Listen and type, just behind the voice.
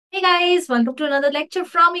Hey guys, welcome to another lecture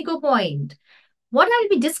from ecopoint. What I'll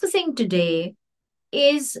be discussing today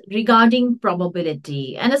is regarding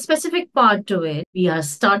probability and a specific part to it. We are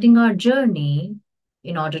starting our journey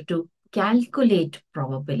in order to calculate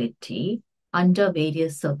probability under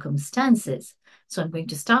various circumstances. So I'm going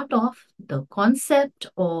to start off the concept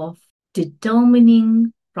of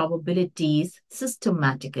determining probabilities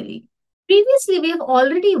systematically. Previously, we have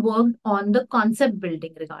already worked on the concept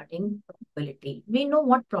building regarding probability. We know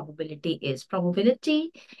what probability is.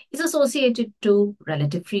 Probability is associated to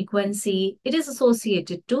relative frequency. It is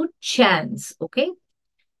associated to chance. Okay.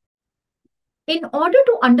 In order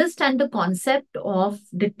to understand the concept of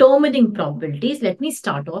determining probabilities, let me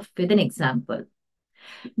start off with an example.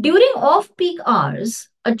 During off-peak hours,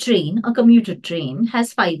 a commuter train,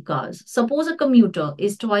 has 5 cars. Suppose a commuter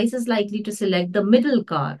is twice as likely to select the middle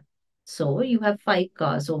car. So you have 5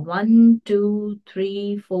 cars. So 1, 2,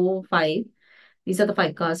 3, 4, 5. These are the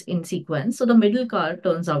 5 cars in sequence. So the middle car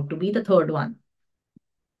turns out to be the third one.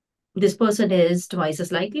 This person is twice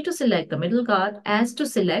as likely to select the middle car as to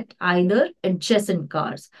select either adjacent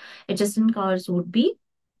cars. Adjacent cars would be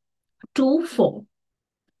 2, 4.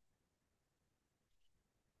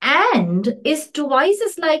 And is twice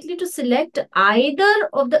as likely to select either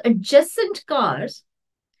of the adjacent cars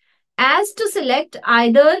as to select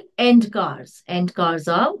either end cars. End cars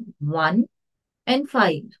are 1 and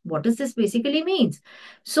 5. What does this basically mean?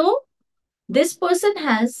 So this person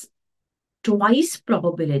has twice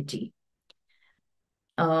probability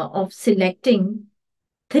of selecting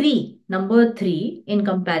 3, number 3 in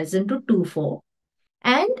comparison to 2, 4.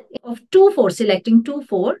 And of 2, 4, selecting 2,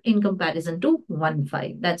 4 in comparison to 1,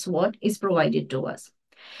 5. That's what is provided to us.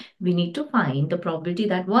 We need to find the probability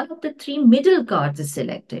that one of the 3 middle cars is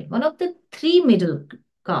selected. One of the 3 middle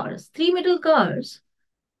cars. 3 middle cars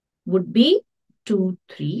would be 2,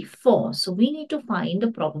 3, 4. So we need to find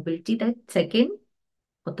the probability that second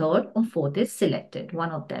or third or fourth is selected.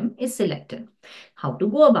 One of them is selected. How to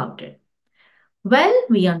go about it? Well,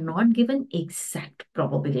 we are not given exact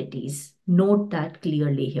probabilities. Note that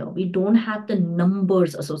clearly here. We don't have the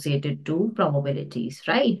numbers associated to probabilities,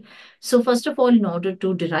 right? So first of all, in order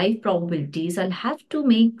to derive probabilities, I'll have to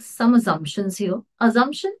make some assumptions here.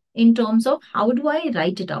 Assumption in terms of how do I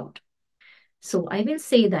write it out? So I will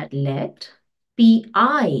say that let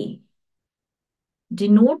Pi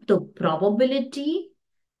denote the probability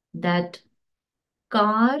that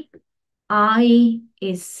car I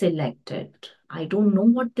is selected. I don't know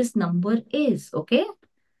what this number is, okay?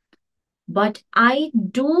 But I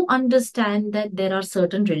do understand that there are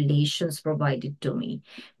certain relations provided to me.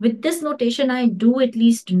 With this notation, I do at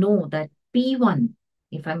least know that P1,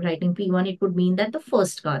 if I'm writing P1, it would mean that the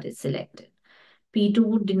first car is selected. P2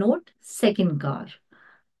 would denote second car.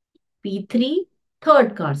 P3,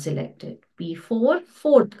 third car selected. P4,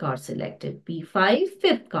 fourth car selected. P5,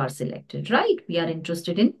 fifth car selected, right? We are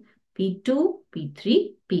interested in P2,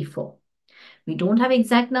 P3, P4. We don't have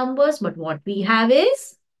exact numbers, but what we have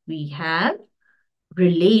is, we have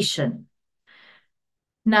relation.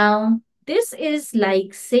 Now, this is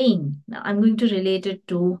like saying, now I'm going to relate it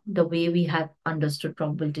to the way we have understood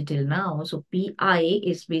probability till now. So Pi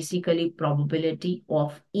is basically probability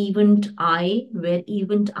of event I, where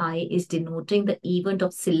event I is denoting the event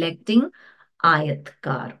of selecting ith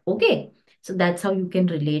car. Okay, so that's how you can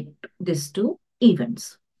relate this to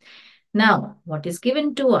events. Now, what is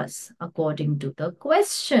given to us according to the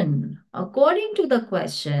question? According to the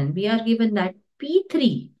question, we are given that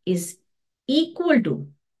P3 is equal to,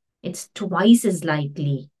 it's twice as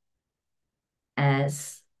likely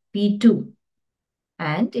as P2,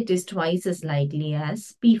 and it is twice as likely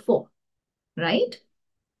as P4, right?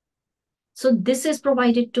 So this is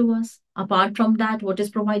provided to us. Apart from that, what is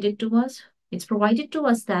provided to us? It's provided to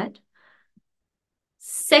us that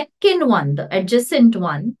second one, the adjacent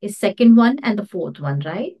one, is second one and the fourth one,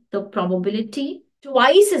 right? The probability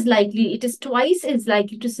twice is likely, it is twice as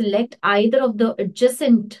likely to select either of the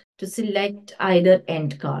adjacent, to select either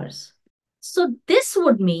end cars. So this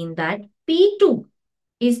would mean that P2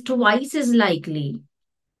 is twice as likely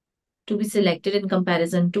to be selected in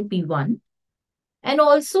comparison to P1. And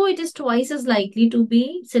also it is twice as likely to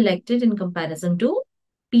be selected in comparison to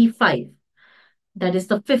P5. That is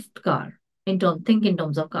the fifth car. Think in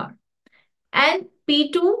terms of car. And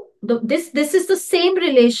P2, this is the same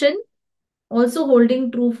relation also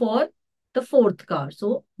holding true for the fourth car.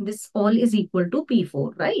 So this all is equal to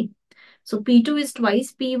P4, right? So P2 is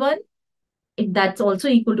twice P1. That's also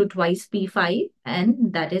equal to twice P5,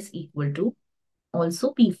 and that is equal to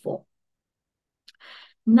also P4.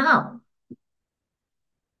 Now,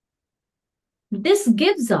 this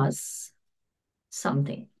gives us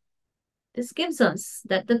something. This gives us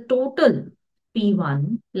that the total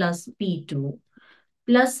P1 plus P2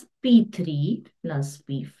 plus P3 plus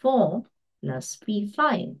P4 plus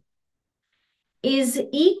P5 is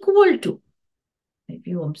equal to, if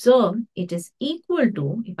you observe, it is equal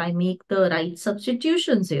to, if I make the right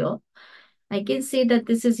substitutions here, I can say that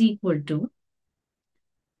this is equal to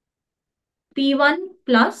P1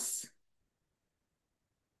 plus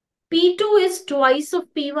P2 is twice of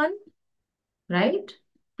P1, right?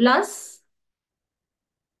 Plus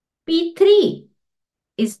P3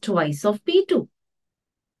 is twice of P2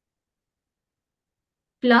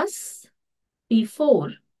 plus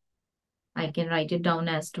P4. I can write it down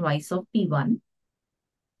as twice of P1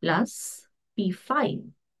 plus P5.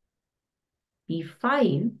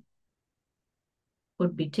 P5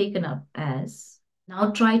 could be taken up as.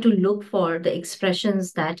 Now try to look for the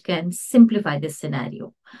expressions that can simplify this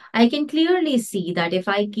scenario. I can clearly see that if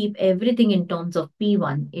I keep everything in terms of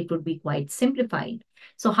P1, it would be quite simplified.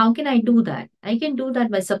 So how can I do that? I can do that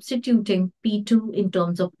by substituting P2 in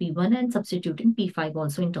terms of P1 and substituting P5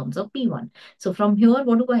 also in terms of P1. So from here,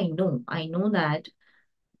 what do I know? I know that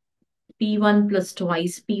P1 plus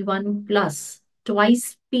twice P1 plus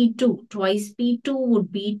twice P2. Twice P2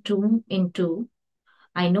 would be 2 into,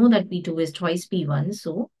 I know that P2 is twice P1,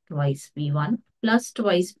 so twice P1 plus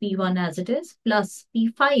twice P1 as it is plus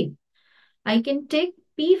P5. I can take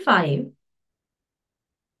P5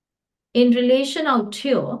 in relation out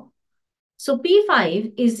here. So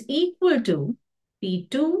P5 is equal to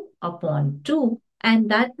P2 upon 2,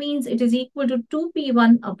 and that means it is equal to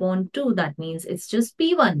 2P1 upon 2. That means it's just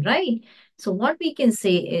P1, right? So what we can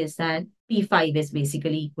say is that P5 is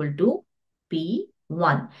basically equal to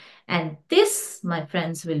P1. And this, my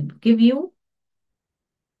friends, will give you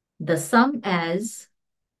the sum as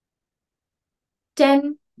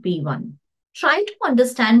 10P1. Try to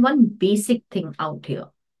understand one basic thing out here.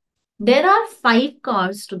 There are 5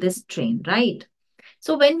 cars to this train, right?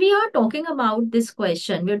 So when we are talking about this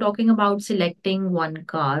question, we're talking about selecting one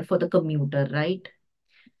car for the commuter, right?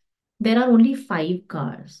 There are only 5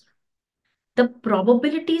 cars. The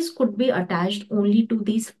probabilities could be attached only to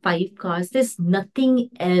these 5 cars. There's nothing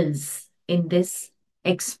else in this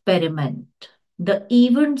experiment. The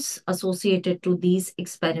events associated to these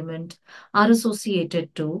experiment are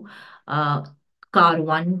associated to car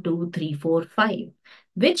 1, 2, 3, 4, 5,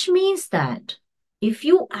 which means that if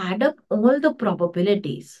you add up all the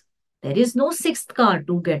probabilities, there is no sixth car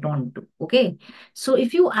to get onto. Okay. So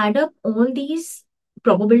if you add up all these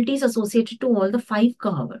probabilities associated to all the 5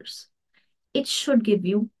 cars, it should give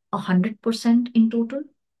you 100% in total,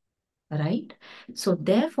 right? So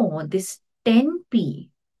therefore, this 10P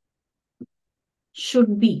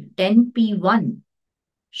should be 10P1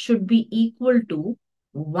 should be equal to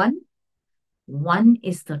 1. 1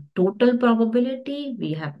 is the total probability.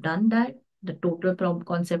 We have done that, the total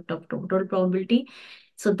concept of total probability.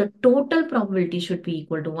 So the total probability should be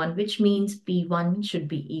equal to 1, which means P1 should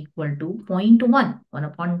be equal to 0.1. 1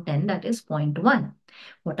 upon 10, that is 0.1.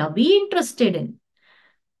 What are we interested in?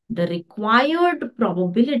 The required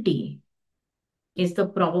probability is the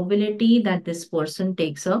probability that this person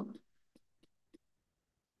takes a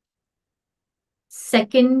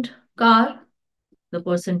second car, the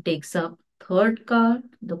person takes up third car,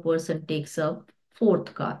 the person takes up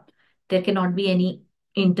fourth car. There cannot be any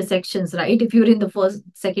intersections, right? If you're in the first,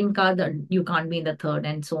 second car, then you can't be in the third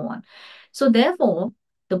and so on. So therefore,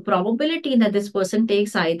 the probability that this person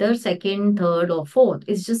takes either second, third, or fourth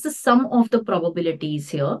is just the sum of the probabilities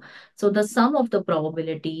here. So the sum of the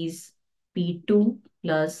probabilities P2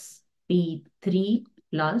 plus P3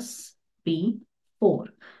 plus P4.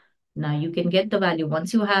 Now you can get the value.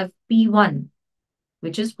 Once you have P1,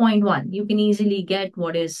 which is 0.1, you can easily get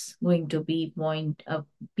what is going to be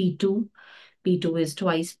P2. P2 is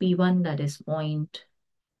twice P1, that is 0.2.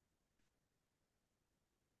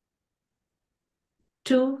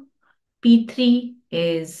 P3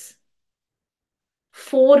 is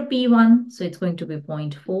 4P1, so it's going to be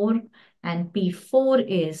 0.4. And P4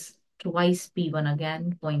 is twice P1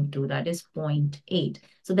 again, 0.2, that is 0.8.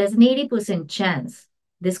 So there's an 80% chance.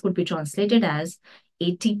 This could be translated as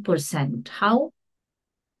 80%. How?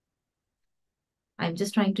 I'm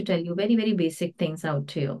just trying to tell you very, very basic things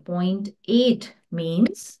out here. 0.8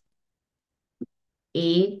 means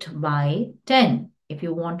 8 by 10. If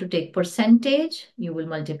you want to take percentage, you will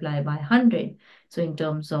multiply by 100. So in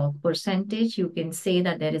terms of percentage, you can say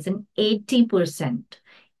that there is an 80%.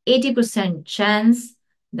 80% chance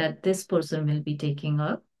that this person will be taking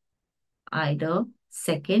up either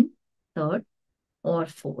second, third, or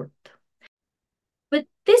fourth. With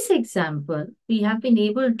this example, we have been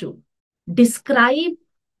able to describe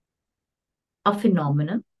a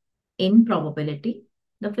phenomenon in probability,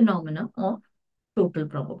 the phenomena of total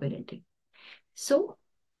probability. So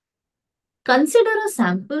consider a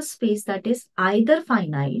sample space that is either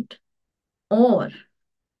finite or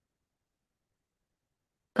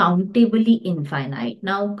countably infinite.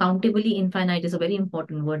 Now, countably infinite is a very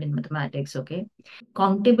important word in mathematics, okay?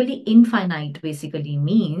 Countably infinite basically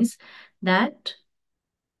means that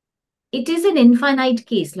it is an infinite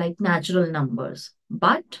case like natural numbers,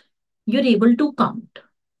 but you're able to count.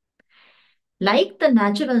 Like the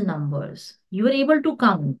natural numbers, you are able to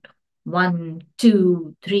count 1,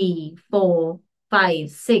 2, 3, 4, 5,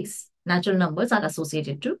 6. Natural numbers are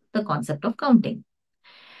associated to the concept of counting.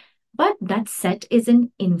 But that set is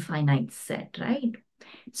an infinite set, right?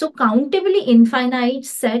 So countably infinite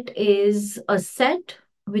set is a set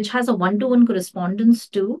which has a one-to-one correspondence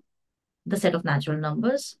to the set of natural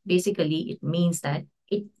numbers. Basically, it means that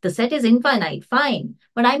the set is infinite, fine,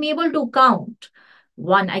 but I'm able to count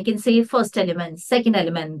one. I can say first element, second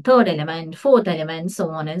element, third element, fourth element, so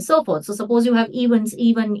on and so forth. So suppose you have evens,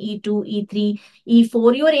 even, E2, E3,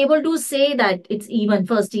 E4, you are able to say that it's even,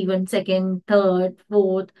 first even, second, third,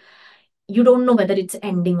 fourth. You don't know whether it's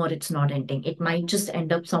ending or it's not ending. It might just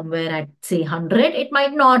end up somewhere at, say, 100. It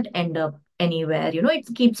might not end up anywhere.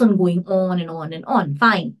 It keeps on going on and on and on.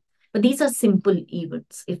 Fine. But these are simple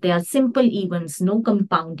events. If they are simple events, no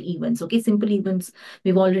compound events. Okay, simple events,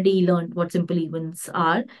 we've already learned what simple events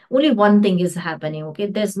are. Only one thing is happening. Okay,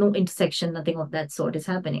 there's no intersection, nothing of that sort is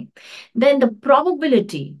happening. Then the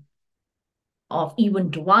probability of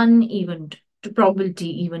event 1, event to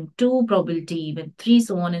probability event 2, probability event 3,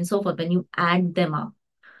 so on and so forth, when you add them up.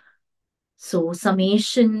 So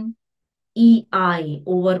summation EI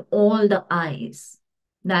over all the I's,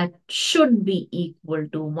 that should be equal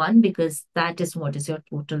to 1 because that is what is your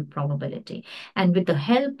total probability. And with the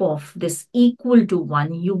help of this equal to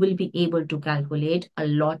 1, you will be able to calculate a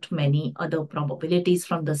lot many other probabilities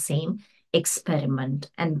from the same experiment.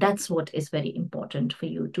 And that's what is very important for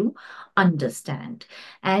you to understand.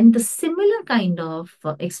 And the similar kind of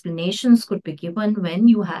explanations could be given when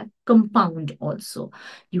you have compound also.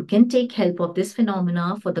 You can take help of this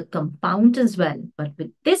phenomena for the compound as well. But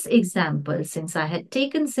with this example, since I had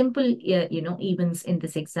taken simple, events in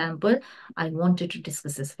this example, I wanted to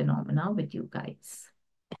discuss this phenomena with you guys.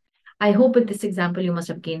 I hope with this example, you must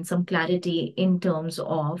have gained some clarity in terms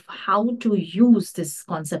of how to use this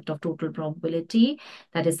concept of total probability.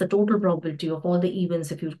 That is, the total probability of all the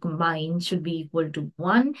events, if you combine, should be equal to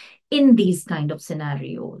 1 in these kind of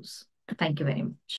scenarios. Thank you very much.